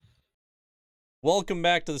Welcome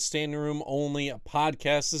back to the Standing Room Only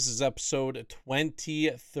podcast. This is episode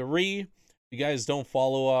 23. If you guys don't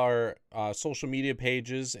follow our social media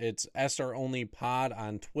pages, it's SR Only Pod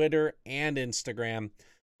on Twitter and Instagram.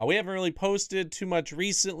 We haven't really posted too much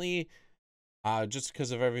recently, just because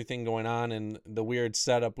of everything going on and the weird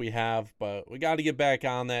setup we have, but we got to get back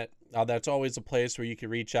on that. That's always a place where you can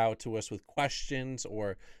reach out to us with questions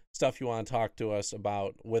or stuff you want to talk to us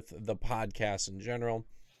about with the podcast in general.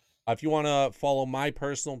 If you want to follow my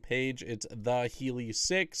personal page, it's the Healy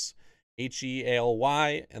 6,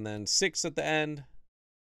 Healy, and then 6 at the end.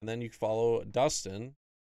 And then you can follow Dustin.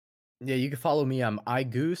 Yeah, you can follow me. I'm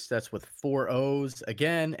iGoose. That's with 4 O's.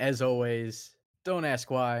 Again, as always, don't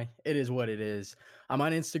ask why. It is what it is. I'm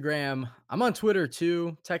on Instagram. I'm on Twitter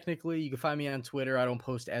too. Technically, you can find me on Twitter. I don't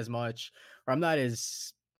post as much, or I'm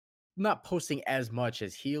not posting as much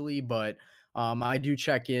as Healy, but I do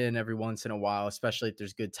check in every once in a while, especially if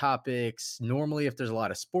there's good topics. Normally, if there's a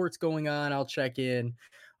lot of sports going on, I'll check in.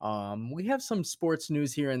 We have some sports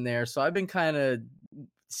news here and there, so I've been kind of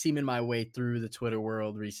seaming my way through the Twitter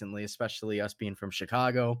world recently, especially us being from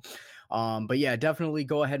Chicago. But yeah, definitely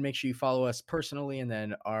go ahead, make sure you follow us personally, and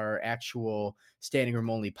then our actual Standing Room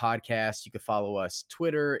Only podcast. You can follow us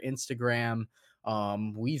Twitter, Instagram.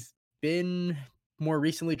 We've been more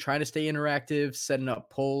recently trying to stay interactive, setting up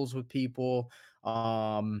polls with people.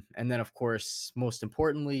 And then of course, most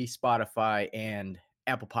importantly, Spotify and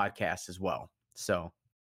Apple Podcasts as well. So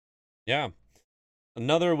Yeah.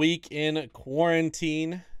 Another week in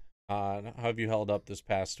quarantine. How have you held up this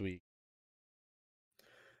past week?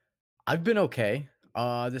 I've been okay.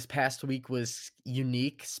 This past week was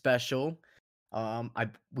unique, special.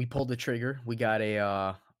 We pulled the trigger. We got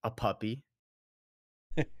a puppy.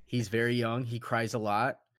 He's very young. He cries a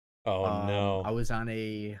lot. Oh, no. I was on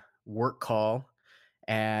a work call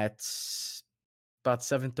at about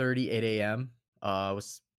 7:30, 8 a.m. I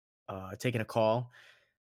was taking a call,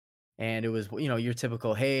 and it was, your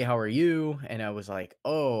typical, "Hey, how are you?" And I was like,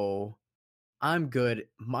 "Oh, I'm good,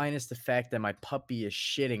 minus the fact that my puppy is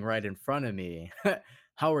shitting right in front of me.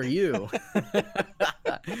 How are you?"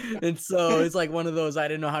 And so it's like one of those, I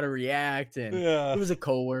didn't know how to react, and Yeah. it was a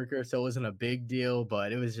coworker, so it wasn't a big deal,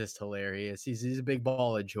 but it was just hilarious. He's a big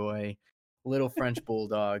ball of joy, little French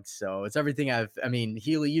bulldog. So it's everything I mean,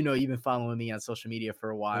 Healy, you've been following me on social media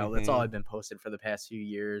for a while. That's all Mm-hmm. I've been posting for the past few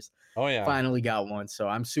years. Oh, yeah. Finally got one, so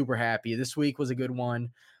I'm super happy. This week was a good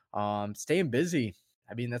one. Staying busy.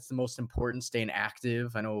 I mean, that's the most important, staying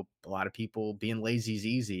active. I know a lot of people being lazy is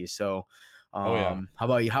easy. So, Oh, yeah. how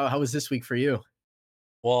about you? How was this week for you?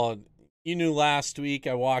 Well, you knew last week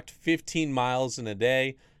I walked 15 miles in a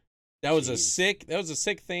day. That was Jeez. a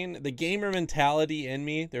sick thing. The gamer mentality in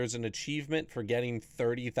me, there was an achievement for getting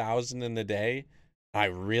 30,000 in a day. I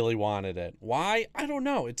really wanted it. Why? I don't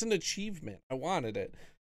know. It's an achievement. I wanted it.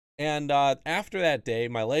 And after that day,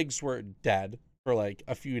 my legs were dead for like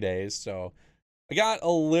a few days. So I got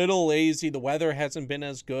a little lazy. The weather hasn't been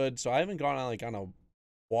as good, so I haven't gone on a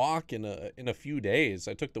walk in a few days.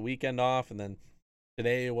 I took the weekend off, and then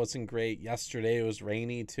today it wasn't great. Yesterday it was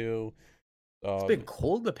rainy too. It's been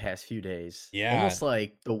cold the past few days. Yeah, Almost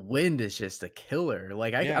like the wind is just a killer.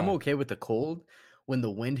 Like I'm yeah, okay with the cold when the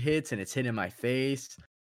wind hits and it's hitting my face.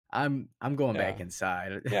 I'm going yeah, back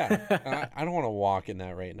inside. yeah. I don't want to walk in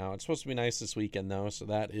that right now. It's supposed to be nice this weekend though, so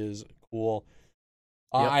that is cool.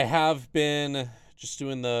 I Yep. have been just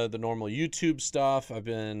doing the normal YouTube stuff. I've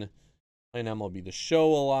been playing MLB The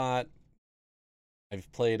Show a lot. I've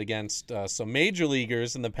played against some major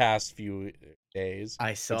leaguers in the past few days,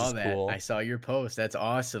 I which saw is that. I cool. saw your post. That's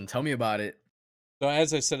awesome. Tell me about it. So,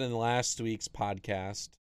 as I said in last week's podcast,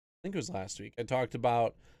 I think it was last week, I talked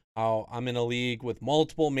about how I'm in a league with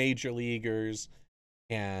multiple major leaguers,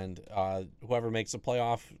 and whoever makes a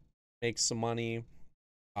playoff makes some money.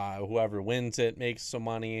 Whoever wins it makes some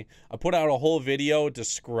money. I put out a whole video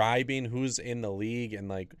describing who's in the league and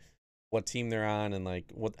like what team they're on and like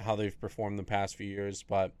how they've performed the past few years.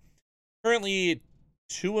 But currently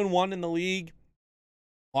 2-1 in the league.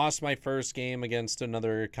 Lost my first game against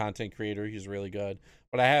another content creator. He's really good.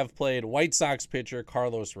 But I have played White Sox pitcher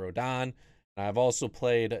Carlos Rodon. And I've also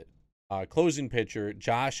played closing pitcher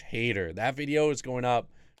Josh Hader. That video is going up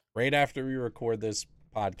right after we record this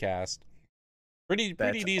podcast. Pretty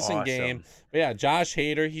That's decent game. awesome. But yeah, Josh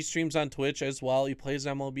Hader, he streams on Twitch as well. He plays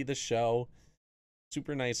MLB The Show.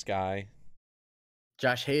 Super nice guy.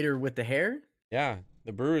 Josh Hader with the hair? Yeah,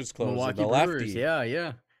 the Brewers closer, Milwaukee the Brewers. lefty. Yeah,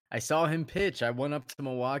 yeah. I saw him pitch. I went up to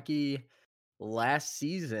Milwaukee last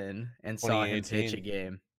season and saw him pitch a 2018.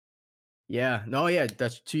 game. Yeah. No, yeah,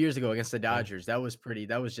 that's 2 years ago against the Yeah. Dodgers. That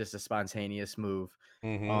was just a spontaneous move.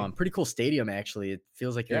 Mm-hmm. Pretty cool stadium, actually. It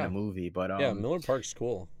feels like you're in a Yeah. movie, but, Yeah. Miller Park's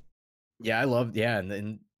cool. yeah, I love yeah,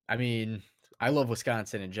 and I mean, I love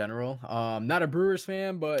Wisconsin in general. Not a Brewers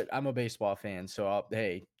fan, but I'm a baseball fan, so,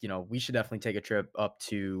 hey, we should definitely take a trip up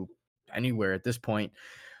to anywhere at this point,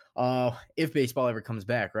 if baseball ever comes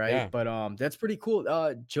back, right? Yeah. But, that's pretty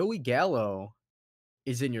cool. Joey Gallo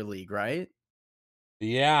is in your league, right?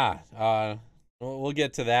 Yeah. We'll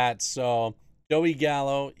get to that. So Joey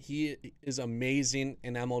Gallo, he is amazing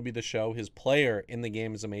in MLB The Show. His player in the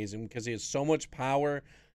game is amazing because he has so much power,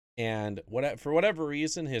 and for whatever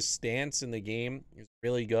reason, his stance in the game is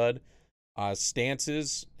really good.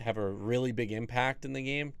 Stances have a really big impact in the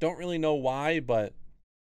game. Don't really know why, but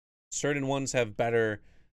certain ones have better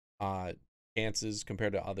chances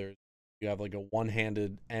compared to others. You have like a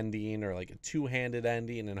one-handed ending or like a two-handed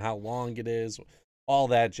ending, and how long it is, all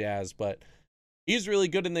that jazz. But he's really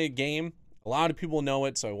good in the game. A lot of people know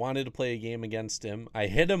it, so I wanted to play a game against him. I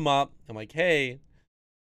hit him up. I'm like, hey,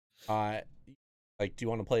 like, do you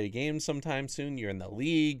want to play a game sometime soon? You're in the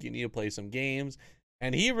league. You need to play some games.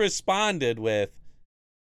 And he responded with,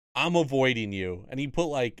 I'm avoiding you. And he put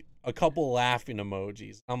like a couple laughing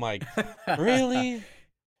emojis. I'm like, really?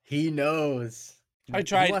 He knows. I He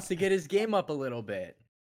tried wants to get his game up a little bit.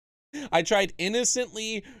 I tried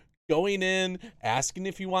innocently going in, asking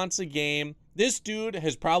if he wants a game. This dude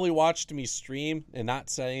has probably watched me stream and not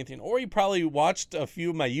said anything, or he probably watched a few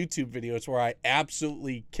of my YouTube videos where I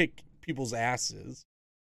absolutely kick people's asses.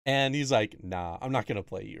 And he's like, nah, I'm not going to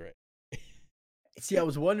play you right. See, I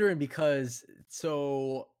was wondering because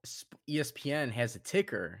ESPN has a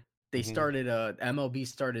ticker. They Mm-hmm. started MLB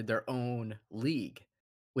started their own league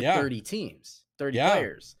with Yeah. 30 teams, 30 Yeah.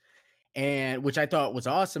 players. And which I thought was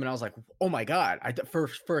awesome. And I was like, oh my God.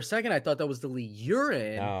 For a second, I thought that was the league you're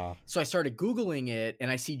in. Nah. So I started Googling it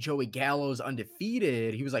and I see Joey Gallo's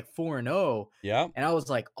undefeated. He was like 4-0. Yeah. And I was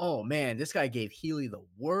like, oh man, this guy gave Healy the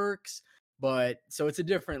works. But so it's a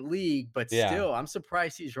different league, but Yeah. still, I'm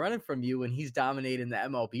surprised he's running from you and he's dominating the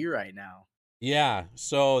MLB right now. Yeah.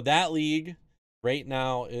 So that league right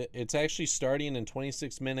now, it's actually starting in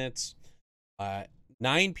 26 minutes,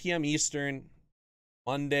 9 p.m. Eastern,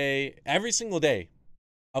 Monday, every single day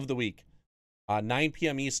of the week. 9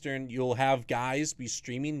 p.m. Eastern, you'll have guys be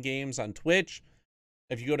streaming games on Twitch.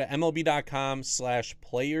 If you go to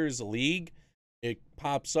MLB.com/Players League, it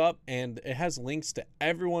pops up and it has links to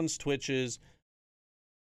everyone's Twitches.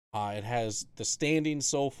 It has the standings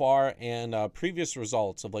so far and previous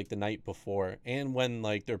results of like the night before and when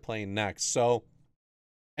like they're playing next. So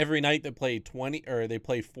every night they play 4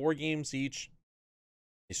 games each.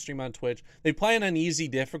 They stream on Twitch. They play on easy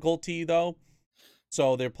difficulty though.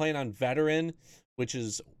 So they're playing on veteran, which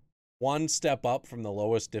is one step up from the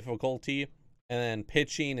lowest difficulty, and then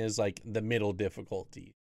pitching is like the middle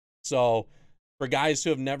difficulty. So for guys who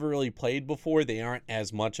have never really played before, they aren't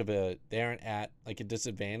at like a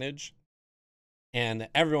disadvantage, and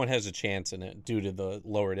everyone has a chance in it due to the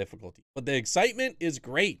lower difficulty. But the excitement is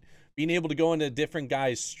great. Being able to go into different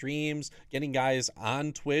guys' streams, getting guys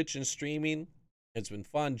on Twitch and streaming, it's been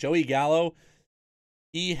fun. Joey Gallo,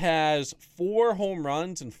 he has 4 home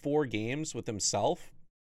runs in 4 games with himself.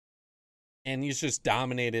 And he's just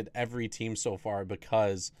dominated every team so far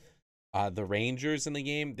because the Rangers in the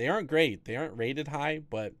game, they aren't great. They aren't rated high.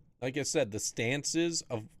 But like I said, the stances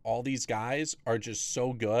of all these guys are just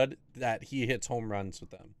so good that he hits home runs with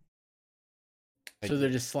them. So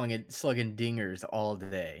they're just slugging dingers all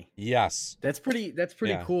day. Yes. That's pretty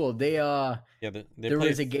Yeah. cool. They there play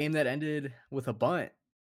was a game that ended with a bunt.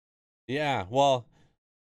 Yeah, well,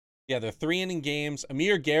 yeah, they're 3-inning games.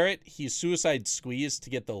 Amir Garrett, he suicide squeezed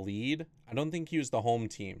to get the lead. I don't think he was the home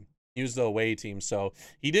team. He was the away team. So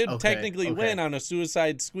he did technically win on a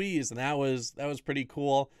suicide squeeze, and that was pretty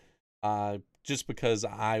cool. Just because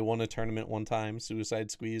I won a tournament one time,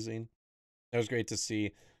 suicide squeezing. That was great to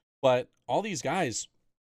see. But all these guys,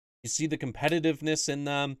 you see the competitiveness in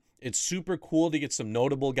them. It's super cool to get some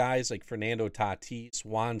notable guys like Fernando Tatis,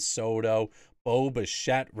 Juan Soto, Bo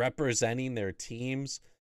Bichette representing their teams,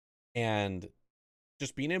 and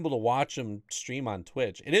just being able to watch them stream on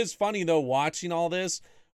Twitch. It is funny, though, watching all this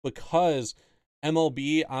because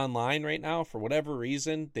MLB Online right now, for whatever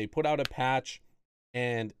reason, they put out a patch,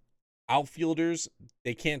 and outfielders,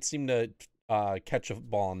 they can't seem to catch a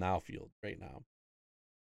ball in the outfield right now.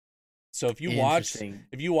 So if you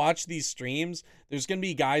watch these streams, there's going to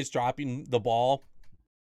be guys dropping the ball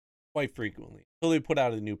quite frequently until they put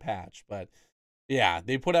out a new patch. But yeah,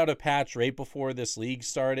 they put out a patch right before this league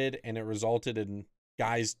started, and it resulted in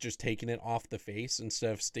guys just taking it off the face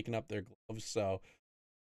instead of sticking up their gloves. So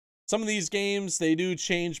some of these games, they do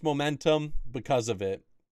change momentum because of it.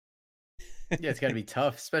 Yeah, it's got to be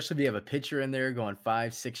tough, especially if you have a pitcher in there going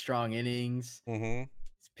 5, 6 strong innings, Mm-hmm.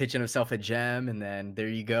 pitching himself a gem, and then there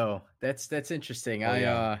you go. That's interesting. Oh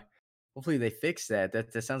yeah. Hopefully they fix that.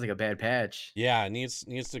 That sounds like a bad patch. Yeah, it needs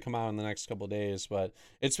to come out in the next couple of days, but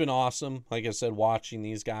it's been awesome. Like I said, watching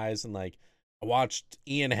these guys, and like I watched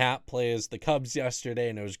Ian Happ play as the Cubs yesterday,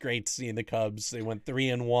 and it was great seeing the Cubs. They went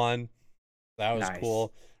 3-1. That was Nice.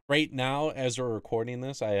 cool. Right now, as we're recording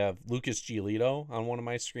this, I have Lucas Giolito on one of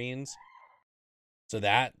my screens. So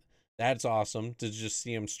that's awesome to just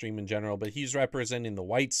see him stream in general. But he's representing the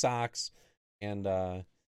White Sox, and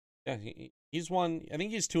yeah, he's won. I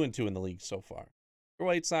think he's 2-2 in the league so far. The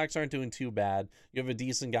White Sox aren't doing too bad. You have a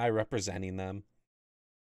decent guy representing them.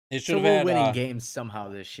 They should So have we're had winning games somehow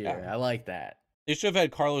this year. yeah. I like that. They should have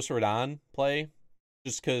had Carlos Rodon play,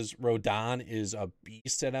 just because Rodon is a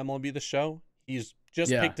beast at MLB The Show. He's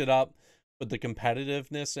just Yeah. picked it up, but the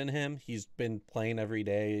competitiveness in him, he's been playing every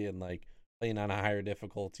day and like playing on a higher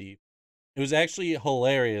difficulty. It was actually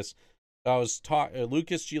hilarious. I was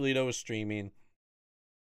Lucas Giolito was streaming.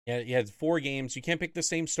 Yeah, he had 4 games. You can't pick the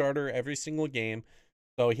same starter every single game,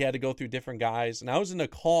 so he had to go through different guys. And I was in a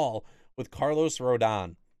call with Carlos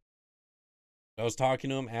Rodon. I was talking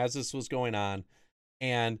to him as this was going on,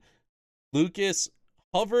 and Lucas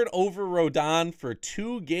hovered over Rodon for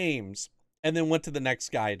 2 games and then went to the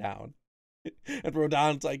next guy down. And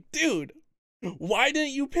Rodon's like, dude, why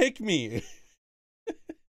didn't you pick me?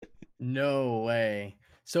 No way.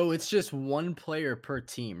 So it's just one player per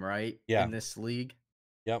team, right? Yeah. In this league.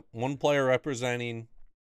 Yep. One player representing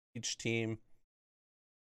each team.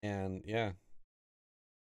 And yeah.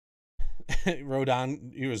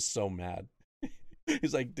 Rodon, he was so mad.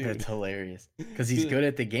 He's like, dude. That's hilarious. Because he's good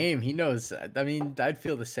at the game. He knows. I mean, I'd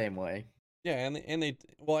feel the same way. Yeah, and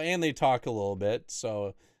they talk a little bit,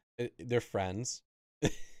 so they're friends.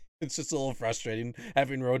 It's just a little frustrating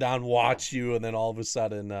having Rodon watch you and then all of a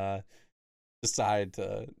sudden decide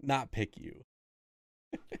to not pick you.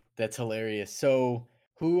 That's hilarious. So,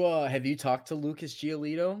 who have you talked to Lucas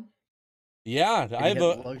Giolito? Yeah, Have you had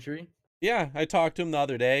the luxury. Yeah, I talked to him the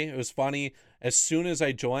other day. It was funny. As soon as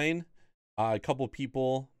I joined, a couple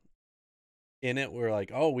people in it were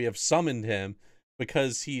like, "Oh, we have summoned him,"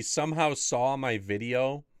 because he somehow saw my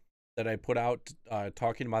video that I put out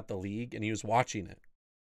talking about the league, and he was watching it.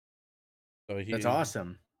 So That's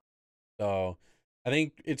awesome. So I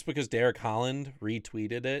think it's because Derek Holland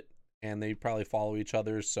retweeted it, and they probably follow each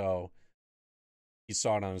other, so he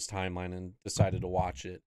saw it on his timeline and decided to watch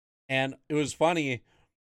it. And it was funny.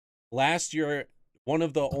 Last year, one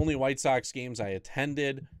of the only White Sox games I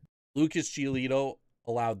attended, Lucas Giolito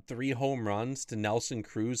allowed 3 home runs to Nelson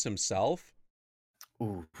Cruz himself.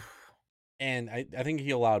 Ooh. And I think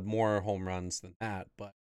he allowed more home runs than that.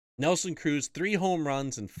 But Nelson Cruz, 3 home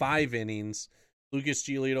runs in 5 innings. Lucas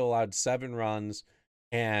Giolito allowed 7 runs.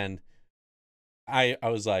 And I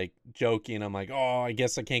was like joking. I'm like, oh, I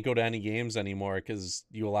guess I can't go to any games anymore because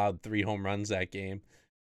you allowed 3 home runs that game.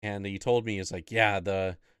 And he told me, he's like, yeah,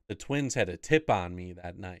 the Twins had a tip on me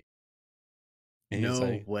that night. And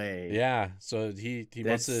No way. Yeah, so he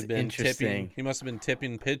must have been tipping. He must have been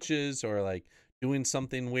tipping pitches or like doing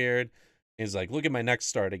something weird. He's like, look at my next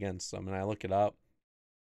start against them, and I look it up,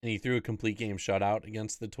 and he threw a complete game shutout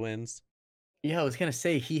against the Twins. Yeah, I was gonna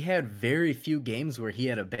say he had very few games where he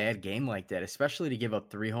had a bad game like that, especially to give up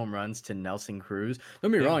 3 home runs to Nelson Cruz.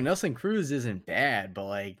 Don't be wrong, Nelson Cruz isn't bad, but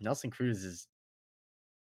like Nelson Cruz is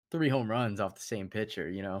 3 home runs off the same pitcher,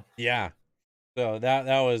 you know? Yeah. So that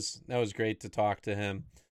was great to talk to him.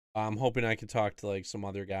 I'm hoping I could talk to like some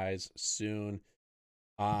other guys soon.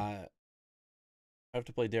 I have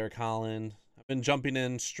to play Derek Holland. I've been jumping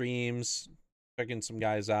in streams, checking some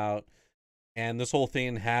guys out, and this whole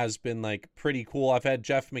thing has been like pretty cool. I've had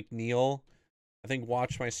Jeff McNeil, I think,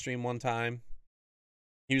 watch my stream one time.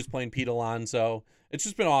 He was playing Pete Alonso. It's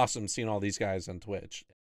just been awesome seeing all these guys on Twitch.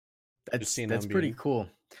 That's pretty cool.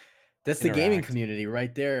 That's the gaming community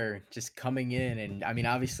right there, just coming in. And I mean,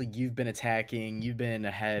 obviously you've been you've been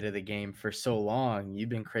ahead of the game for so long. You've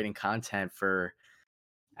been creating content for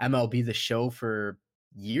MLB The Show for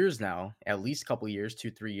years now, at least a couple years,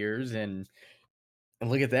 2-3 years. And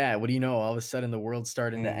look at that. What do you know? All of a sudden the world's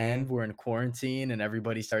starting to end. We're in quarantine and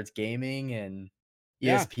everybody starts gaming, and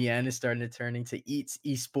ESPN is starting to turn into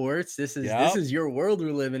esports. This is your world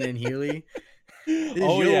we're living in, Healy. This is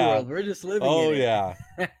your world. We're just living in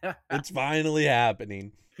it. It's finally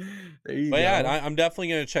happening. There you go. Yeah, I'm definitely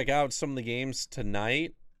going to check out some of the games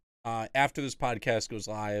tonight. After this podcast goes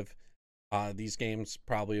live, these games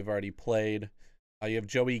probably have already played. You have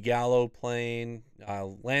Joey Gallo playing,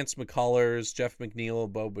 Lance McCullers, Jeff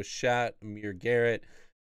McNeil, Bo Bichette, Amir Garrett.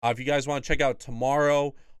 If you guys want to check out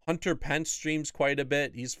tomorrow, Hunter Pence streams quite a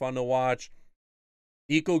bit. He's fun to watch.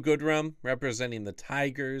 Iko Goodrum representing the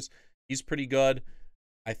Tigers. He's pretty good.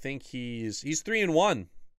 I think he's 3-1.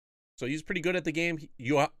 So he's pretty good at the game.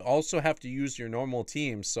 You also have to use your normal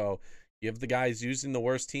team. So you have the guys using the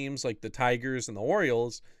worst teams like the Tigers and the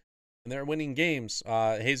Orioles, and they're winning games.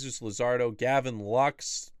 Jesus Luzardo, Gavin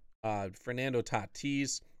Lux, Fernando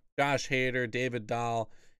Tatis, Josh Hader, David Dahl,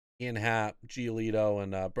 Ian Happ, Giolito,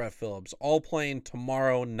 and Brett Phillips, all playing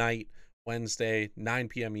tomorrow night, Wednesday, 9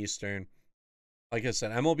 p.m. Eastern. Like I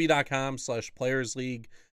said, MLB.com/Players League,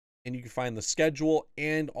 and you can find the schedule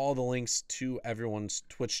and all the links to everyone's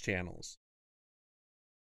Twitch channels.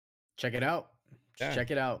 Check it out. Yeah.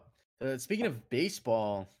 Check it out. Speaking of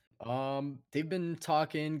baseball, they've been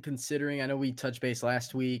considering, I know we touched base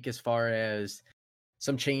last week as far as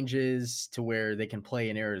some changes to where they can play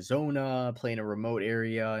in Arizona, play in a remote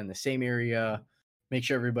area in the same area, make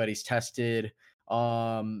sure everybody's tested.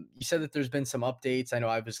 You said that there's been some updates. I know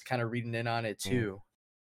I was kind of reading in on it too.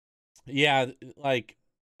 Yeah, like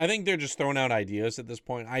I think they're just throwing out ideas at this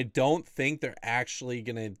point. I don't think they're actually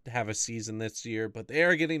going to have a season this year, but they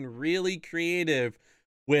are getting really creative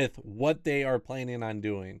with what they are planning on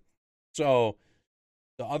doing. So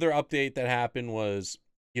the other update that happened was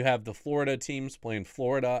you have the Florida teams play in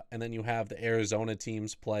Florida, and then you have the Arizona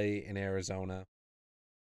teams play in Arizona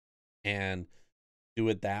and do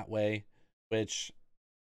it that way, which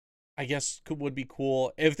I guess would be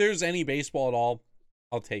cool. If there's any baseball at all,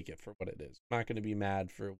 I'll take it for what it is. I'm not going to be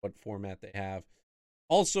mad for what format they have.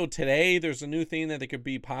 Also, today, there's a new thing that they could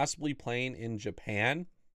be possibly playing in Japan.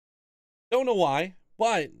 Don't know why,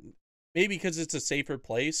 but maybe because it's a safer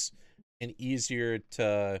place and easier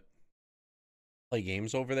to play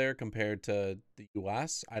games over there compared to the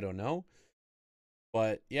U.S. I don't know.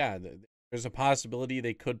 But, yeah, there's a possibility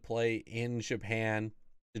they could play in Japan.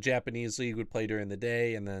 The Japanese league would play during the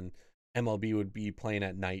day, and then MLB would be playing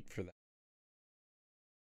at night for that.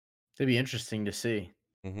 It'd be interesting to see.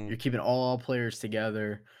 Mm-hmm. You're keeping all players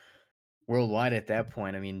together worldwide at that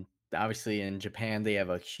point. I mean, obviously in Japan, they have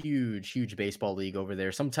a huge baseball league over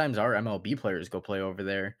there. Sometimes our MLB players go play over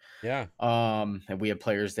there. Yeah. And we have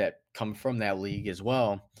players that come from that league as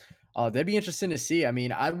well. That'd be interesting to see. I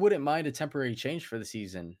mean, I wouldn't mind a temporary change for the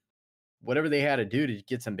season. Whatever they had to do to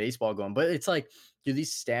get some baseball going. But it's like, do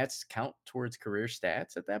these stats count towards career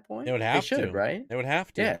stats at that point? They would have should, to. right? They would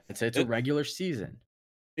have to. Yeah, it's a regular season.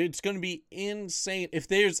 It's going to be insane. If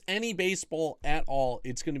there's any baseball at all,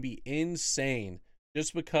 it's going to be insane.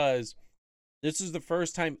 Just because this is the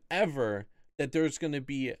first time ever that there's going to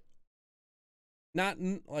be not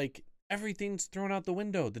like everything's thrown out the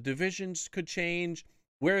window. The divisions could change.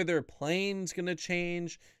 Where they're playing's going to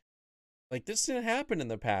change. Like this didn't happen in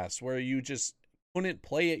the past where you just couldn't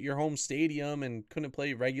play at your home stadium and couldn't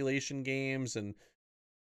play regulation games and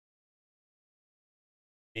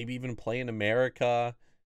maybe even play in America.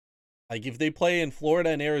 Like, if they play in Florida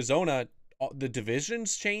and Arizona, the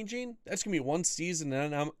division's changing. That's going to be one season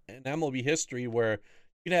in MLB history where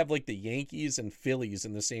you'd have, like, the Yankees and Phillies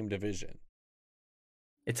in the same division.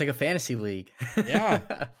 It's like a fantasy league. Yeah.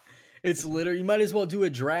 It's literally, you might as well do a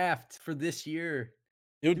draft for this year.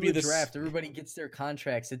 It would be the draft. Everybody gets their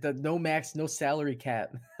contracts. It does no max, no salary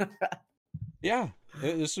cap. Yeah.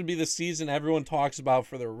 This would be the season everyone talks about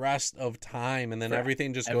for the rest of time, and then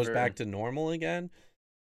everything just goes back to normal again.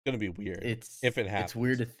 Going to be weird if it happens. It's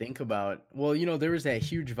weird to think about. Well, there was that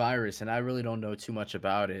huge virus, and I really don't know too much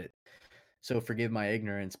about it, so forgive my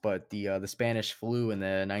ignorance. But the Spanish flu in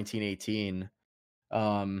the 1918,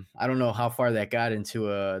 I don't know how far that got into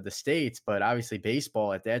the States, but obviously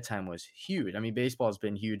baseball at that time was huge. I mean, baseball has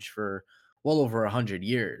been huge for well over 100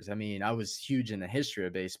 years. I mean, I was huge in the history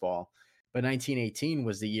of baseball. But 1918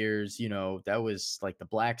 was the years, that was like the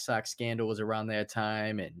Black Sox scandal was around that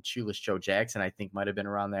time, and Shoeless Joe Jackson, I think, might have been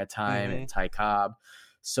around that time, and Ty Cobb.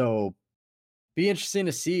 So be interesting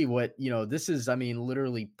to see what, this is, I mean,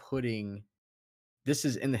 literally this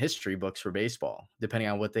is in the history books for baseball, depending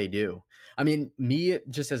on what they do. I mean, me,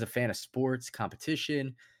 just as a fan of sports,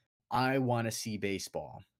 competition, I want to see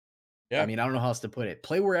baseball. Yeah. I mean, I don't know how else to put it.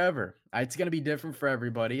 Play wherever. It's going to be different for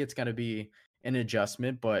everybody. It's going to be an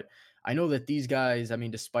adjustment, but I know that these guys, I mean,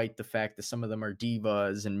 despite the fact that some of them are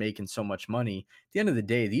divas and making so much money, at the end of the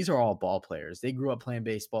day, these are all ball players. They grew up playing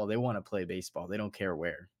baseball. They want to play baseball. They don't care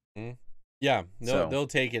where. Mm-hmm. Yeah, they'll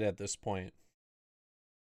take it at this point.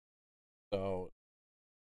 So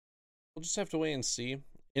we'll just have to wait and see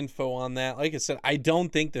info on that. Like I said, I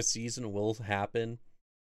don't think the season will happen,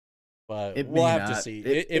 but we'll have to see.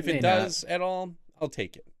 If it does at all, I'll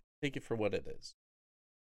take it. Take it for what it is.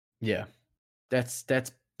 Yeah. That's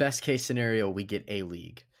best case scenario, we get a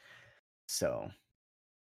league. So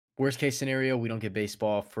worst case scenario, we don't get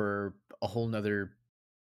baseball for a whole nother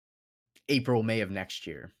April, May of next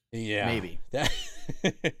year. Yeah, Maybe. that'd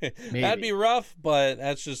be Maybe. rough, but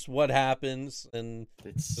that's just what happens, and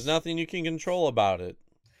there's It's nothing you can control about it.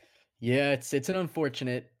 yeah, it's an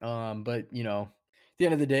unfortunate, but at the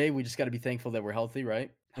end of the day, we just got to be thankful that we're healthy, right?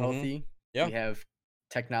 Mm-hmm. Healthy. Yeah. We have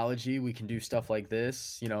technology. We can do stuff like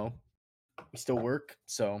this. We still work.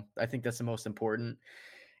 So I think that's the most important.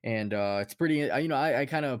 And it's pretty. I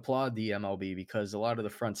kind of applaud the MLB because a lot of the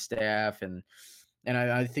front staff and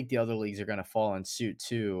I think the other leagues are going to fall in suit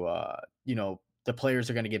too. The players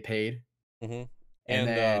are going to get paid, Mm-hmm. and And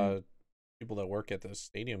then people that work at the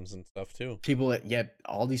stadiums and stuff too.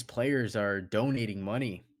 all these players are donating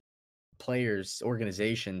money, players,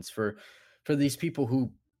 organizations for these people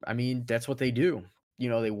who, I mean, that's what they do.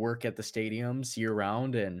 They work at the stadiums year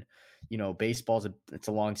round, and it's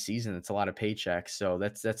a long season. It's a lot of paychecks, so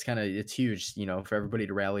that's kind of it's huge. For everybody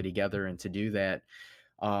to rally together and to do that.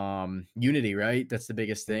 Unity, right? That's the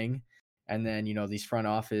biggest Mhm. thing. And then, these front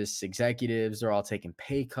office executives, they're all taking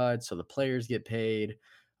pay cuts. So the players get paid.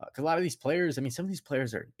 'Cause a lot of these players, I mean, some of these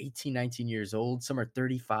players are 18, 19 years old. Some are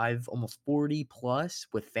 35, almost 40 plus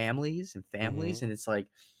with families and families. Mhm. And it's like,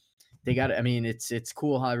 I mean, it's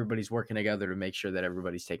cool how everybody's working together to make sure that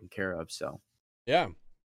everybody's taken care of. So, Yeah,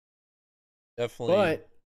 definitely. but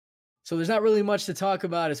so there's not really much to talk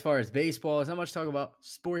about as far as baseball. There's not much to talk about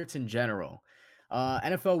sports in general.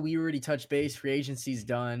 NFL, we already touched base. Free agency's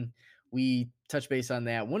done. We touched base on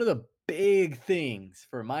that. One of the big things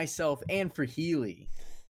for myself and for Healy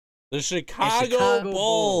The and Chicago Chicago Bulls.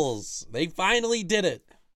 Bulls. They finally did it.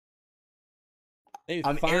 They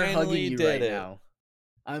I'm air hugging finally you did right it. now.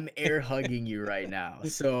 I'm air hugging you right now.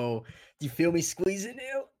 So, do you feel me squeezing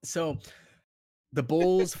you? So, the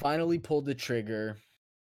Bulls finally pulled the trigger,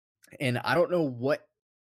 and I don't know what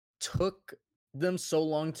took them so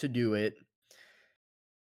long to do it,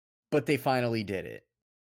 but they finally did it.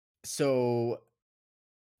 So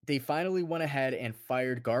they finally went ahead and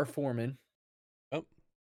fired Gar Forman. Oh,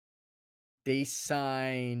 They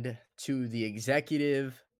signed to the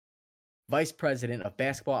executive vice president of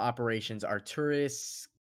basketball operations, Arturis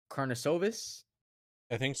Karnasovis.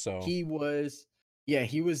 I think so. He was, yeah,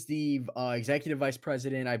 he was the executive vice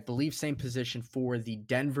president, I believe, same position for the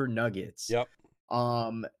Denver Nuggets. Yep.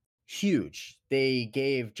 Um, Huge. They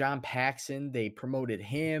gave John Paxson, they promoted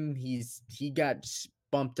him. He got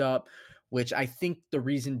bumped up, which I think the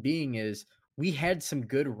reason being is we had some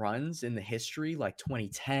good runs in the history, like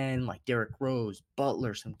 2010, like Derrick Rose,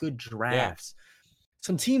 Butler, some good Yeah. drafts.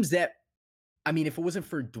 Some teams that, I mean, if it wasn't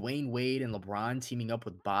for Dwayne Wade and LeBron teaming up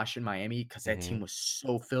with Bosch in Miami, because that Mhm. team was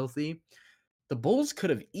so filthy, the Bulls could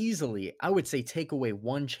have easily, I would say, take away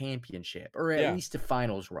one championship or at Yeah. least a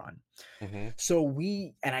finals run. Mhm. So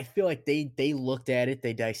and I feel like they looked at it,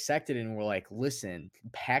 they dissected it, and were like, listen,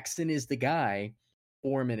 Paxton is the guy,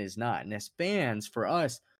 Foreman is not. And as fans, for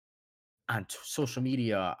us on social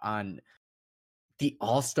media, on the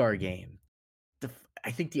All-Star game, I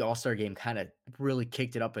think the All-Star game kind of really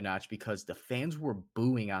kicked it up a notch because the fans were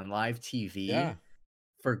booing on live TV Yeah.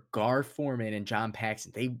 for Gar Forman and John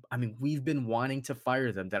Paxson. I mean, we've been wanting to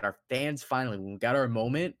fire them, that our fans finally, when we got our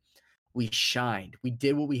moment, we shined. We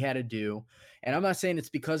did what we had to do. And I'm not saying it's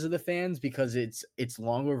because of the fans, because it's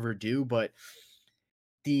long overdue, but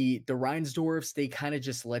the Reinsdorfs, they kind of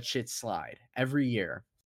just let shit slide every year.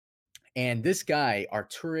 And this guy,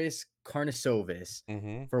 Arturis Karnasovis,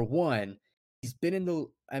 Mhm. for one, he's been in the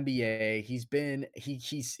NBA. He's been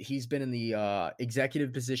in the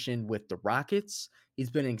executive position with the Rockets. He's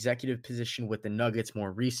been in executive position with the Nuggets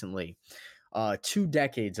more recently. 2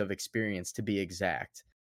 decades of experience to be exact.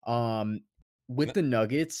 Um, with N- the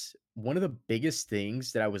Nuggets, one of the biggest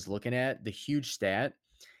things that I was looking at, the huge stat,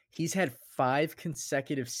 he's had 5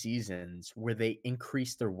 consecutive seasons where they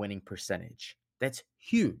increased their winning percentage. That's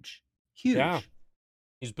huge. Yeah. Huge.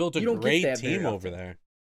 He's built a You don't get great that very team over often. there.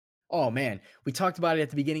 Oh man, we talked about it at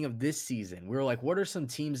the beginning of this season. We were like, what are some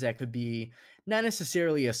teams that could be not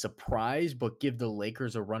necessarily a surprise, but give the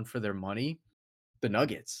Lakers a run for their money? The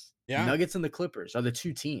Nuggets. Yeah. Nuggets and the Clippers are the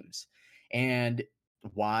two teams. And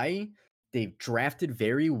why? They've drafted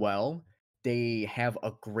very well. They have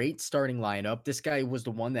a great starting lineup. This guy was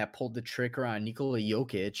the one that pulled the trigger on Nikola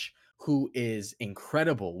Jokic, who is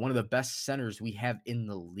incredible. One of the best centers we have in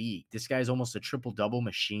the league. This guy is almost a triple double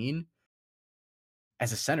machine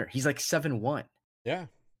as a center. He's like 7'1". Yeah.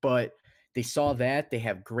 But they saw that. They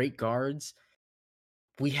have great guards.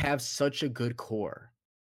 We have such a good core.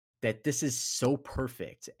 that this is so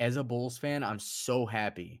perfect. As a Bulls fan, I'm so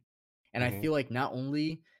happy. And I Hmm. feel like not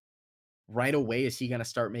only right away is he going to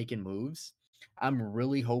start making moves, I'm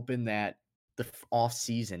really hoping that the off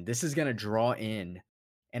season, this is going to draw in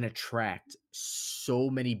and attract so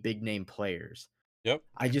many big name players. Yep.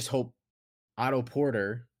 I just hope Otto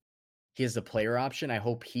Porter, he has the player option. I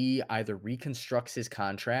hope he either reconstructs his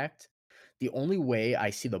contract. The only way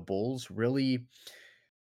I see the Bulls really,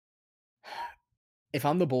 if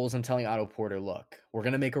I'm the Bulls, I'm telling Otto Porter, look, we're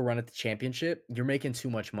going to make a run at the championship. You're making too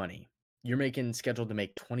much money. You're scheduled to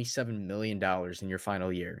make $27 million in your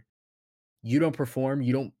final year. You don't perform,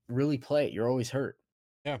 you don't really play. You're always hurt.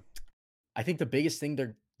 Yeah. I think the biggest thing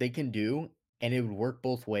they can do, and it would work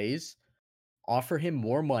both ways, offer him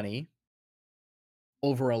more money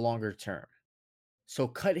over a longer term. So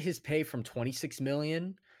cut his pay from 26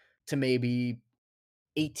 million to maybe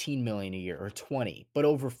 18 million a year or 20, but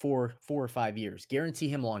over 4 or 5 years. Guarantee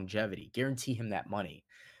him longevity, guarantee him that money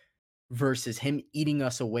versus him eating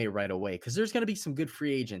us away right away. Because there's going to be some good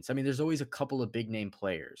free agents. I mean, there's always a couple of big name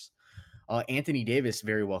players. Anthony Davis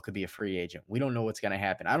very well could be a free agent. We don't know what's going to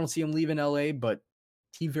happen. I don't see him leaving LA, but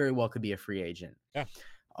he very well could be a free agent. Yeah.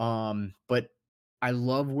 But I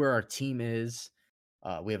love where our team is.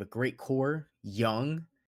 We have a great core, young,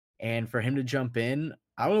 and for him to jump in,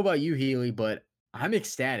 I don't know about you, Healy, but I'm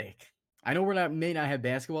ecstatic. I know may not have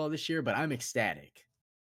basketball this year, but I'm ecstatic.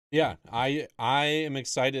 Yeah. I am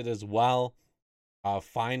excited as well.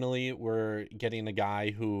 Finally, we're getting a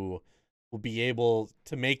guy who will be able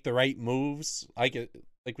to make the right moves. Like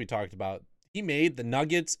we talked about, he made the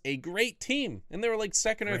Nuggets a great team, and they were like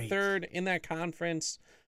second or third in that conference.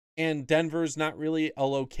 And Denver's not really a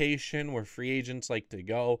location where free agents like to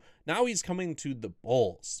go. Now he's coming to the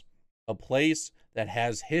Bulls, a place that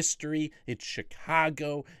has history. It's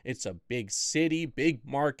Chicago. It's a big city, big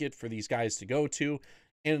market for these guys to go to.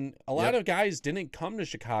 And a lot of guys didn't come to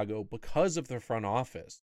Chicago because of their front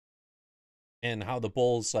office and how the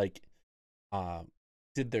Bulls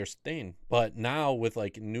did their thing. But now with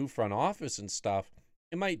like new front office and stuff,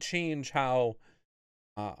 it might change how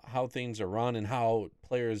things are run and how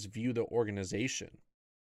players view the organization.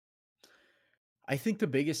 I think the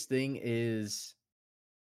biggest thing is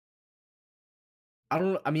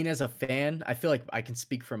as a fan, I feel like I can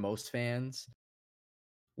speak for most fans.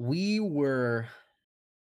 We were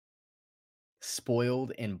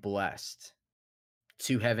spoiled and blessed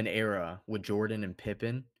to have an era with Jordan and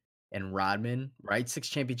Pippen and Rodman, right? 6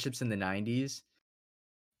 championships in the 90s,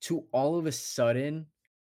 to all of a sudden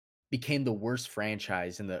became the worst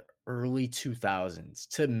franchise in the early 2000s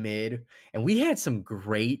to mid. And we had some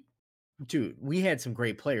great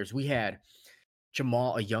players. We had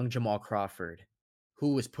a young Jamal Crawford,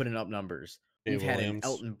 who was putting up numbers. Jay We've had an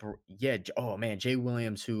Williams. oh man, Jay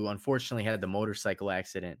Williams, who unfortunately had the motorcycle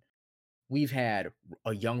accident. We've had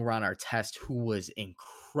a young Ron Artest who was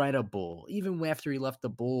incredible, even after he left the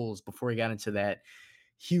Bulls before he got into that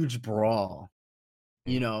huge brawl.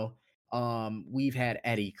 You know, we've had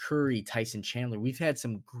Eddie Curry, Tyson Chandler. We've had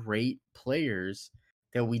some great players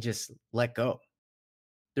that we just let go.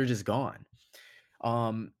 They're just gone.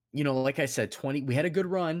 Like I said, we had a good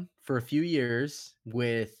run for a few years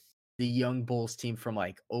with the young Bulls team from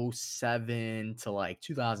like 07 to like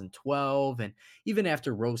 2012. And even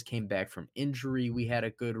after Rose came back from injury, we had a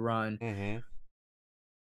good run. Mm-hmm.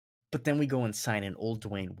 But then we go and sign an old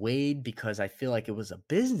Dwayne Wade because I feel like it was a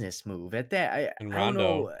business move at that. And I don't Rondo.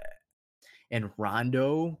 know. And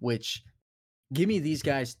Rondo, which give me these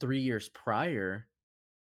guys 3 years prior.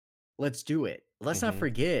 Let's do it. Let's not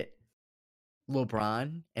forget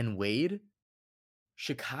LeBron and Wade.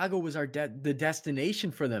 Chicago was the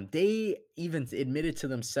destination for them. They even admitted to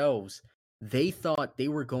themselves they thought they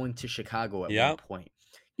were going to Chicago at one point.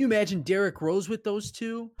 You imagine Derrick Rose with those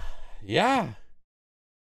two? Yeah.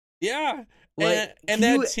 Yeah. Like, and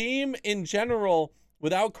that team in general,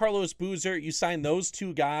 without Carlos Boozer, you sign those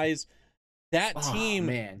two guys. That team,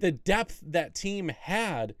 man. the depth that team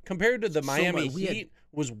had compared to the Miami Heat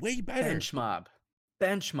was way better.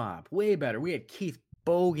 Bench mob, way better. We had Keith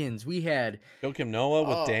Bogans. We had Joakim Noah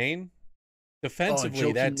with Dane.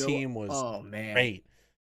 Defensively, that team was great.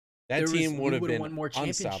 That team would have been won more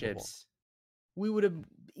championships. We would have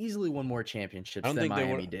easily won more championships than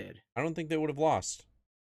Miami did. I don't think they would have lost.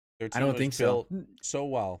 Their team I don't think so. So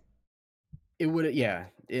well. It would have, yeah.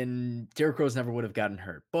 And Derrick Rose never would have gotten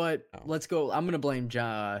hurt. But let's go. I'm going to blame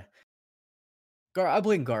I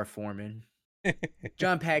blame Gar Forman.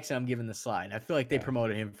 John Paxson, I'm giving the slide. I feel like they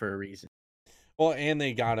promoted him for a reason. Well, and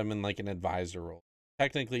they got him in like an advisor role.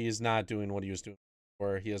 Technically, he's not doing what he was doing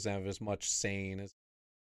before. He doesn't have as much saying as.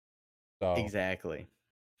 So. Exactly.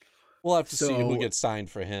 We'll have to see who So gets signed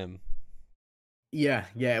for him.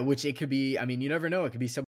 yeah, which it could be. I mean, you never know. It could be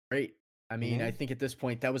something great. I mean, I Hmm. think at this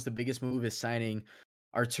point that was the biggest move is signing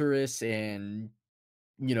Arturis and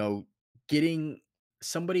you know getting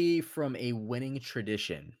somebody from a winning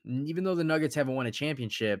tradition. And even though the Nuggets haven't won a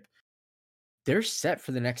championship, they're set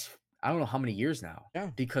for the next I don't know how many years now Yeah.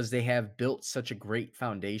 because they have built such a great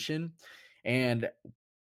foundation, and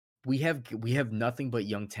we have nothing but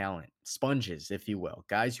young talent, sponges, if you will,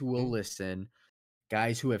 guys who will Mhm. listen,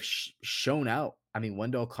 guys who have shown out. I mean,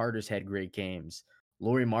 Wendell Carter's had great games.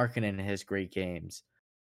 Lauri Markkanen has great games.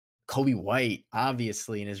 Kobe White,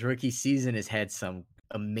 obviously, in his rookie season, has had some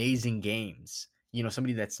amazing games.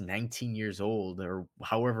 Somebody that's 19 years old or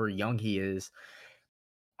however young he is.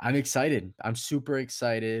 I'm excited. I'm super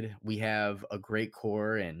excited. We have a great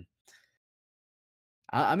core, and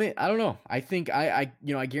I mean, I don't know. I think I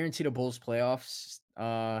guarantee the Bulls playoffs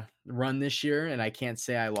run this year, and I can't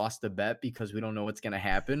say I lost a bet because we don't know what's gonna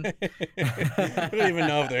happen. We don't even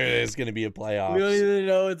know if there is going to be a We don't playoffs. even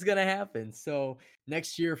know what's gonna happen. So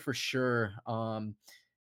next year for sure.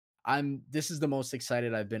 This is the most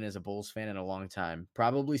excited I've been as a Bulls fan in a long time.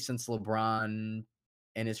 Probably since LeBron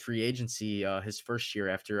and his free agency, his first year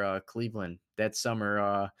after Cleveland. That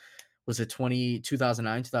summer, was it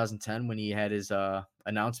 2009, 2010 when he had his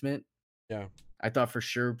announcement? Yeah. I thought for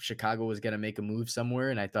sure Chicago was gonna make a move somewhere,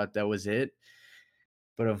 and I thought that was it.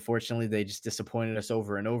 But unfortunately, they just disappointed us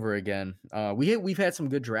over and over again. We've had some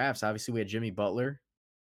good drafts. Obviously, we had Jimmy Butler.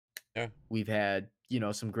 Yeah. We've had,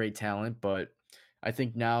 some great talent, but I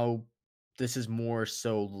think now this is more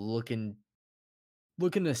so looking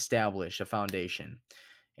to establish a foundation.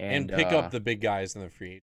 And And pick up the big guys in the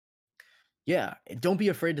free. yeah, don't be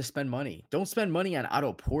afraid to spend money. Don't spend money on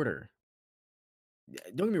Otto Porter.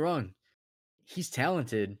 Don't get me wrong, he's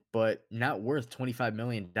talented, but not worth $25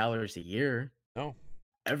 million a year No.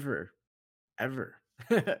 ever, ever.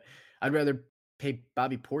 I'd rather pay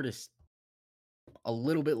Bobby Portis a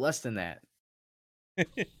little bit less than that.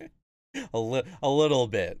 A little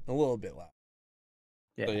bit less.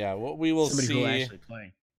 So Yeah, yeah, what we will somebody who will see. actually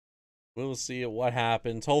play. We will see what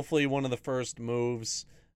happens. Hopefully, one of the first moves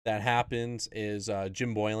that happens is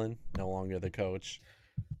Jim Boylan, no longer the coach.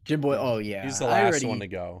 Jim Boy. He's Oh he's yeah, the last one to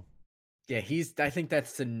go. Yeah, I think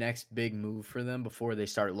that's the next big move for them before they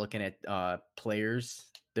start looking at players.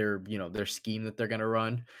 Their scheme that they're gonna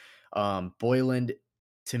run. Boyland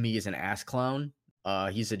to me is an ass clown.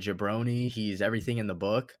 He's a jabroni. He's everything in the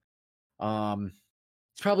book.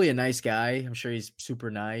 He's probably a nice guy. I'm sure he's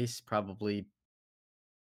super nice. Probably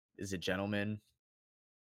is a gentleman.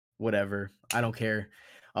 Whatever. I don't care.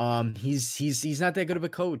 He's not that good of a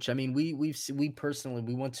coach. I mean, we personally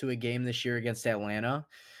we went to a game this year against Atlanta.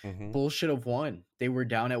 Hmm. Bulls should have won. They were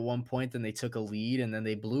down at one point, then they took a lead, and then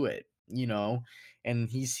they blew it. And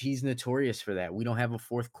he's notorious for that. We don't have a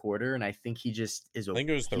fourth quarter, and I think he just is I a think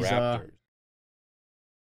it was the he's Raptors.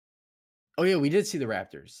 Oh yeah, we did see the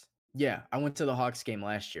Raptors. Yeah, I went to the Hawks game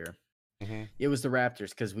last year. Hmm. It was the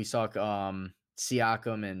Raptors because we saw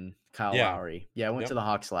Siakam and Kyle Yeah. Lowry. Yeah, I went to Yep. the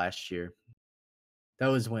Hawks last year. That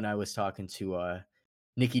was when I was talking to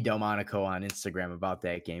Nicky Delmonico on Instagram about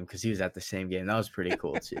that game because he was at the same game. That was pretty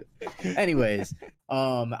cool too. Anyways,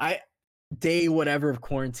 I day whatever of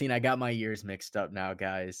quarantine, I got my years mixed up now,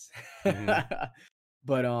 guys. Hmm.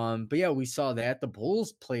 But yeah, we saw that the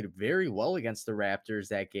Bulls played very well against the Raptors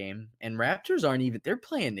that game, and Raptors aren't even they're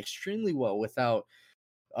playing extremely well without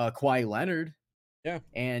Kawhi Leonard. Yeah.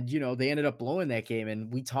 And they ended up blowing that game,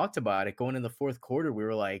 and we talked about it going in the fourth quarter. We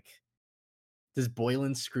were like, does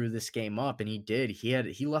Boylan screw this game up? And he did.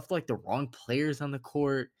 He left like the wrong players on the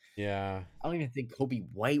court. Yeah. I don't even think Kobe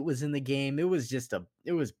White was in the game. It was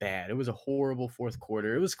bad. It was a horrible fourth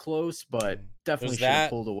quarter. It was close, but definitely There's should have that,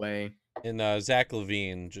 pulled away. and Zach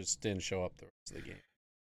LaVine just didn't show up the rest of the game.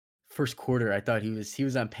 First quarter, I thought he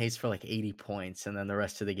was on pace for like 80 points, and then the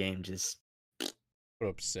rest of the game just. Put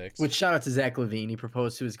up 6. Which shout out to Zach LaVine. He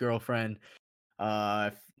proposed to his girlfriend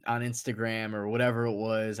on Instagram or whatever it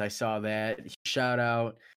was. I saw that. Shout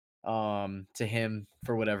out to him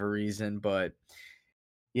for whatever reason, but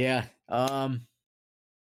yeah. NBA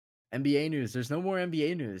news. There's no more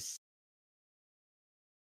NBA news.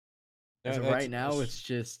 As Yeah, of right now, it's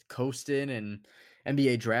just coasting, and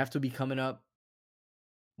NBA draft will be coming up.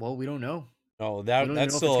 Well, we don't know. oh We don't even that's know if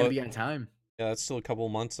it's still going to be on time. yeah, that's still a couple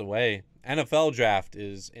months away. NFL draft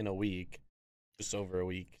is in a week, just over a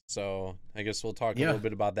week. So I guess we'll talk a Yeah. little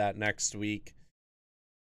bit about that next week,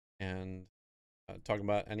 and talk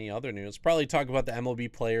about any other news. Probably talk about the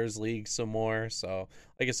MLB Players League some more. So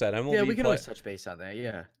like I said, Yeah, we can always touch base on that.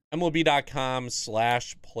 Yeah.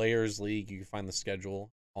 MLB.com/Players League. You can find the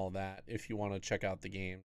schedule, all that, if you want to check out the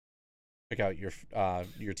game. check out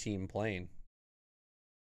your team playing.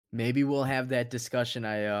 Maybe we'll have that discussion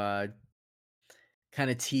I kind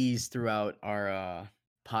of teased throughout our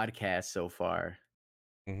podcast so far.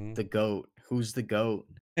 Hmm. The GOAT. Who's the GOAT?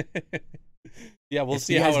 Yeah, we'll If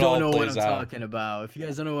see you how guys it don't all know what plays I'm out. talking about,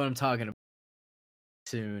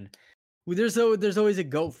 soon. Well, there's always a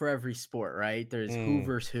GOAT for every sport, right? There's who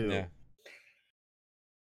versus Yeah.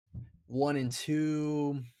 who. 1 and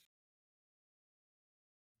 2.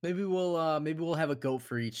 Maybe we'll have a GOAT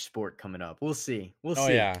for each sport coming up. We'll see. We'll Oh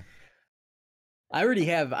see. yeah.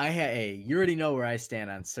 Hey, you already know where I stand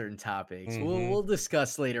on certain topics. Hmm. We'll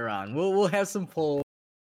discuss later on. We'll have some polls.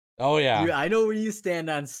 Oh yeah. I know where you stand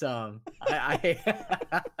on some. Yeah,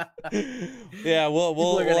 we'll People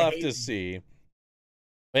we'll are we'll gonna have hate to me. see.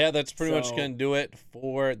 But yeah, that's pretty much So gonna do it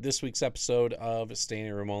for this week's episode of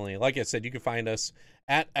Standing Room Only. Like I said, you can find us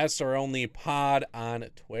at SR Only Pod on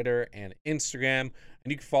Twitter and Instagram,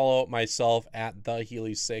 and you can follow myself at the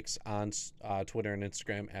Healy6 on Twitter and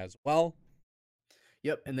Instagram as well.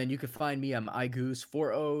 yep, and then you can find me on iGoose,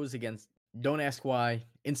 4 O's against Don't Ask Why,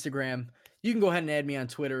 Instagram. You can go ahead and add me on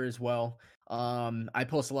Twitter as well. I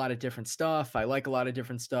post a lot of different stuff. I like a lot of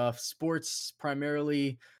different stuff. Sports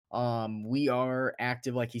primarily. We are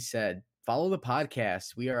active, like he said. Follow the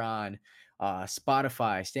podcast. We are on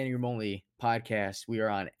Spotify, Standing Room Only Podcast. We are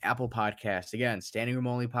on Apple Podcasts. Again, Standing Room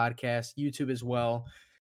Only Podcast, YouTube as well.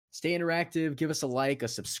 Stay interactive, give us a like, a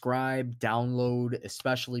subscribe, download,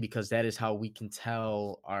 especially because that is how we can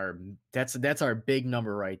tell that's our big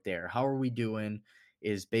number right there. How are we doing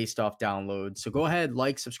is based off download. So go ahead,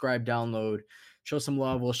 like, subscribe, download, show some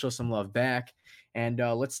love, we'll show some love back, and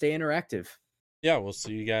let's stay interactive. Yeah, we'll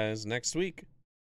see you guys next week.